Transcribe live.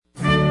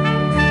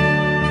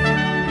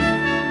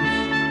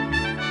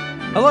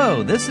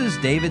Hello, this is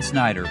David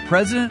Snyder,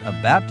 President of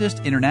Baptist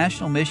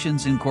International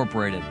Missions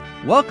Incorporated,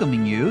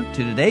 welcoming you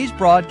to today's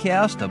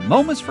broadcast of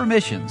Moments for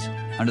Missions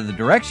under the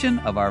direction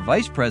of our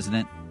Vice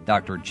President,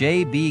 Dr.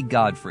 J.B.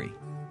 Godfrey.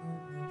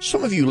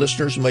 Some of you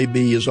listeners may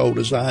be as old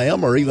as I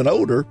am or even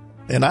older,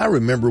 and I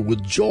remember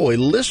with joy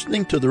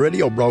listening to the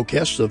radio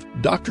broadcasts of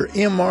Dr.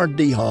 M.R.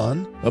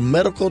 DeHaan, a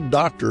medical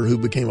doctor who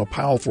became a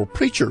powerful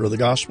preacher of the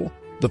gospel,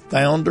 the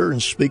founder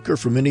and speaker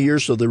for many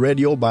years of the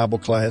radio Bible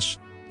class.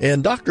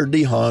 And Dr.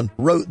 DeHaan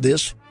wrote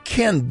this,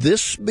 "Can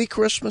this be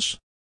Christmas?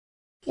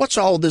 What's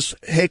all this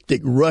hectic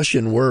rush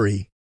and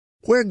worry?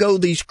 Where go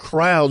these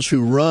crowds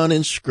who run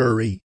and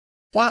scurry?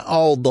 Why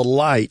all the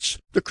lights,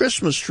 the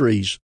Christmas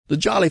trees, the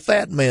jolly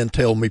fat man,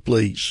 tell me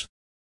please?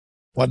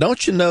 Why,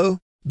 don't you know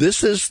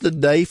this is the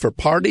day for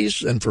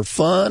parties and for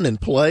fun and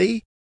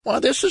play?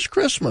 Why, this is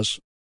Christmas."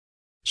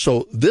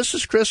 So this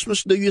is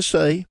Christmas, do you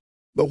say?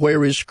 But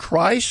where is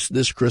Christ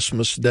this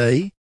Christmas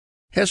day?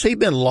 Has he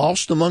been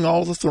lost among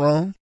all the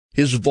throng?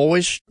 His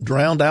voice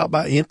drowned out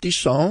by empty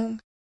song?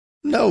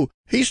 No,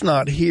 he's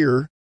not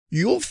here.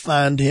 You'll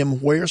find him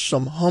where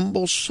some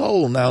humble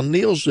soul now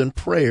kneels in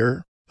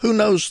prayer, who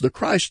knows the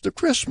Christ of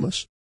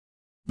Christmas.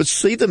 But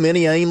see the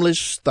many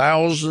aimless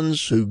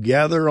thousands who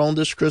gather on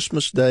this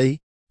Christmas day,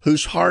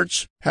 whose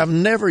hearts have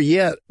never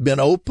yet been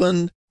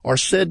opened or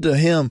said to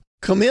him,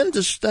 "Come in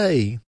to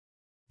stay."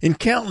 In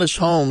countless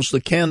homes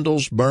the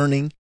candles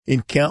burning,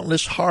 in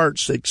countless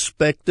hearts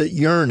expectant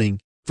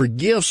yearning, for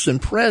gifts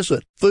and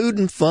present, food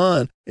and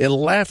fun, and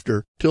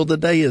laughter till the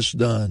day is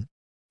done.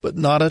 But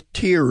not a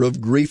tear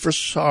of grief or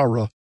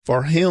sorrow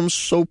for him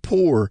so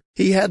poor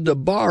he had to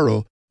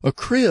borrow a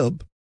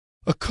crib,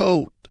 a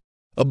coat,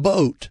 a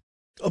boat,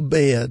 a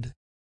bed,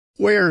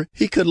 where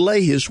he could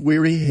lay his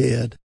weary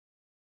head.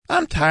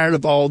 I'm tired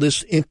of all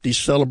this empty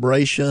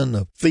celebration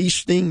of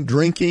feasting,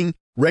 drinking,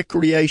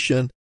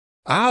 recreation.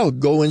 I'll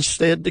go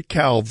instead to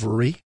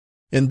Calvary,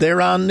 and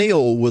there I'll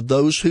kneel with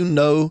those who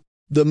know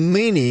the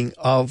meaning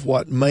of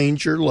what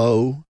manger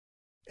low,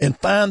 and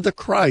find the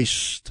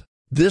Christ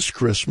this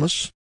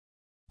Christmas.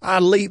 I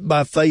leap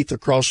by faith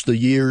across the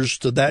years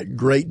to that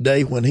great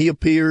day when he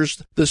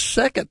appears the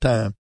second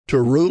time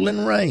to rule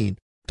and reign,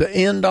 to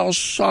end all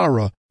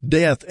sorrow,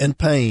 death, and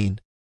pain.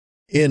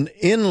 In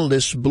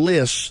endless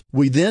bliss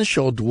we then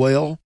shall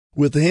dwell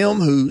with him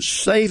who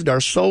saved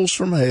our souls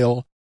from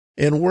hell,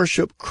 and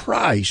worship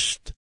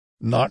Christ,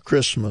 not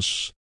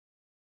Christmas.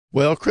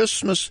 Well,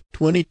 Christmas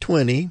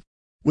 2020,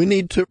 we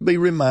need to be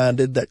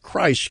reminded that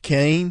Christ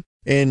came,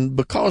 and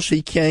because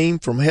he came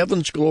from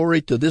heaven's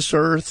glory to this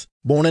earth,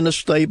 born in a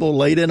stable,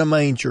 laid in a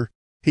manger,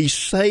 he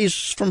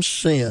saves from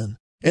sin,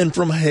 and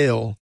from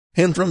hell,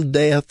 and from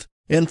death,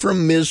 and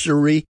from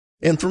misery,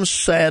 and from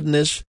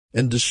sadness,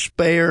 and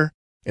despair,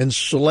 and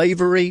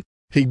slavery.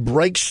 He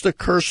breaks the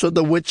curse of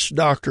the witch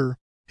doctor.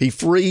 He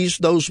frees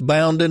those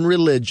bound in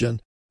religion.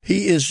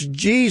 He is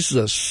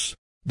Jesus,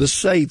 the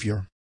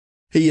Savior.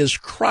 He is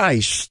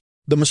Christ,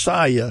 the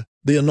Messiah,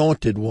 the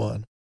Anointed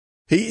One.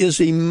 He is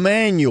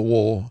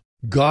Emmanuel,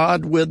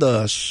 God with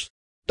us.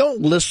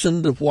 Don't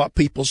listen to what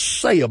people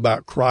say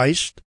about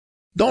Christ.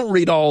 Don't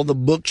read all the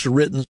books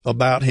written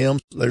about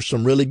him. There's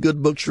some really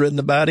good books written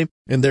about him,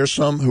 and there's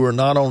some who are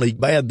not only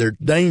bad, they're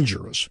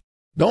dangerous.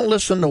 Don't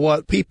listen to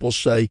what people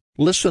say.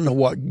 Listen to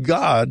what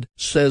God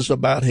says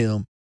about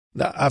him.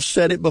 Now, I've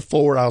said it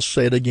before, I'll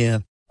say it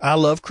again. I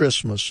love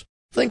Christmas.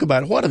 Think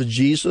about it. What if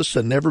Jesus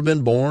had never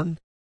been born?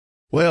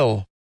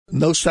 Well,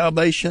 no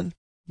salvation,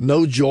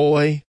 no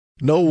joy,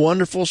 no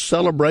wonderful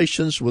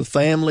celebrations with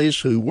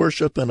families who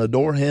worship and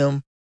adore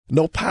him,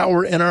 no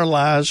power in our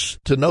lives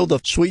to know the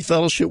sweet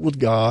fellowship with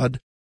God,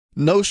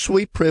 no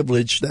sweet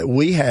privilege that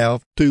we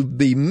have to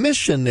be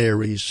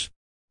missionaries,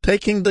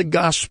 taking the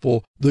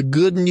gospel, the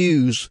good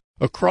news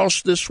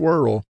across this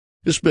world.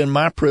 It's been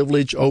my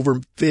privilege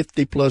over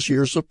 50-plus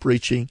years of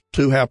preaching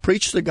to have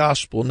preached the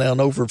gospel now in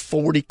over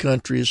 40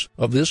 countries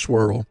of this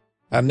world.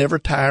 I never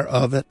tire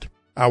of it.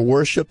 I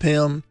worship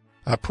him.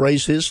 I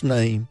praise his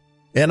name.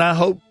 And I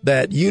hope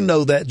that you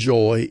know that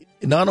joy,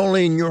 not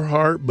only in your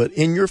heart, but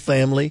in your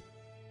family.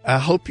 I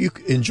hope you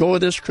enjoy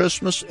this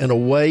Christmas in a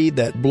way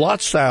that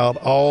blots out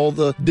all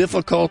the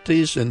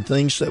difficulties and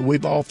things that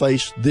we've all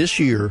faced this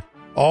year.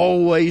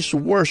 Always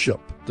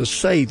worship the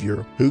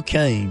Savior who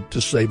came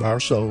to save our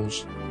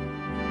souls.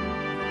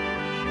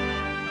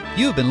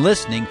 You've been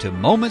listening to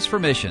Moments for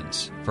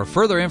Missions. For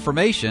further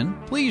information,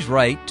 please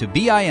write to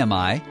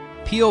BIMI,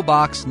 P.O.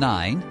 Box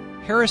 9,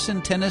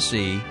 Harrison,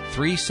 Tennessee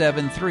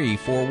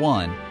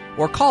 37341,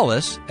 or call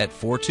us at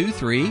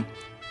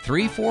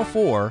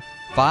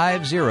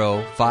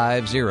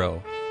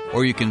 423-344-5050,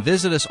 or you can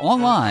visit us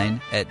online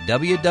at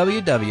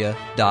www.bimi.org.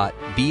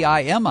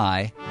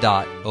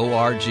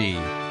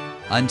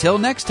 Until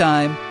next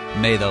time,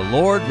 may the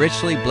Lord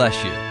richly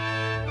bless you.